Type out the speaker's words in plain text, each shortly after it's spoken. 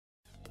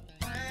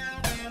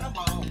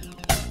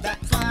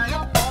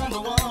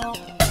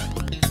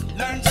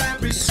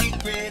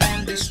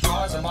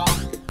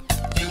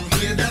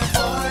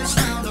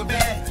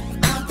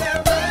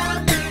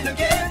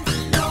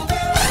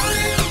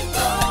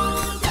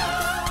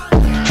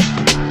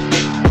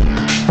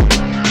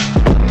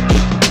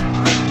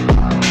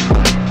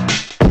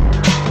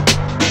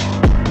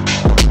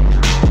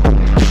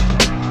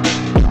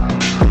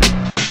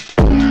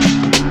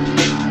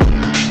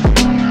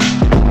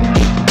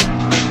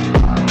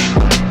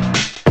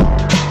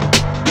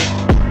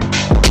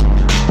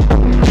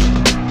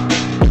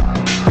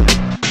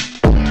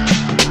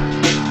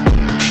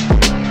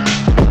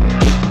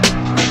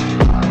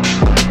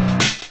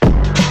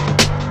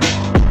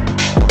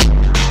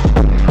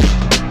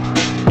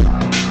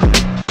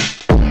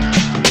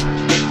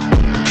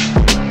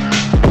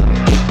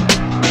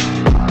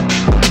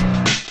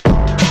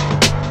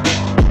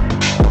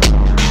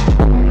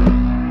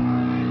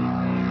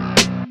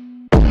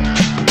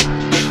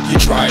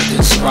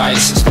riot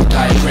system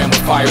diagram. A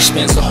fire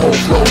spins the whole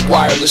globe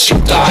wireless. You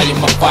die in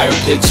my fire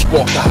pits.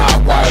 Walk the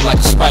high wire like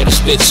a spider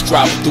spits.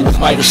 Driving through with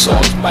miter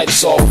saws,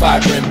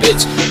 fiber and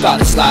bits.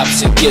 Thoughtless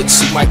lives and gets.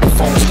 See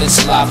microphones, then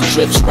saliva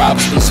drips.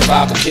 Robbers need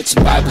survival kits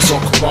and Bibles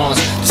on Qurans.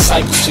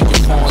 Disciples to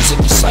your pawns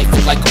and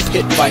decipher like a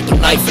pit viper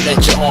knifing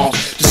at your arm.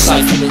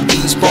 Deciphering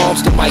these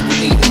bombs, the mic will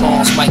need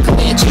alarms.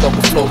 Michelangelo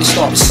will flow, they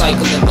start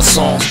recycling my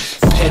songs.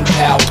 Pen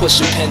pal,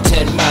 pushing pen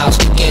 10 miles.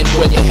 Again,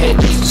 where your head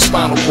meets the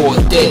spinal cord.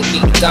 Dead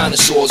meat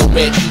dinosaurs,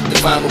 red heat, the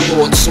vinyl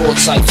lord. Sword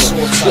cipher,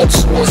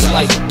 swords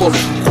light,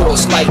 bullet,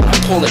 course light. I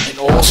pull it and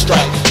all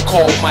strike.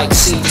 Call Mike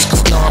Seeds,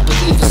 cause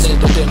non-believers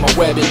end up in my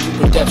webbing.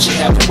 You redemption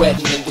have a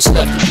wedding, and what's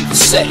left to be the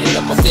setting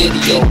of my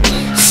video.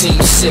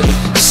 Seems silly,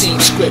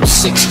 seems script,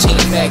 16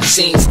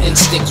 magazines.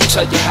 Instinct will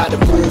tell you how to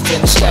move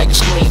in the stagger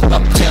screen.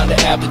 Uptown to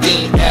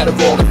Aberdeen,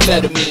 Adderall,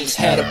 amphetamines.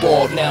 Had a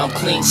ball, now I'm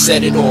clean,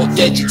 set it all,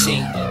 dead your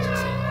team.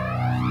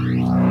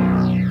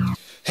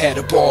 Had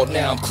a ball,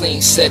 now I'm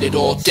clean, set it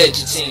all, dead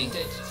your team.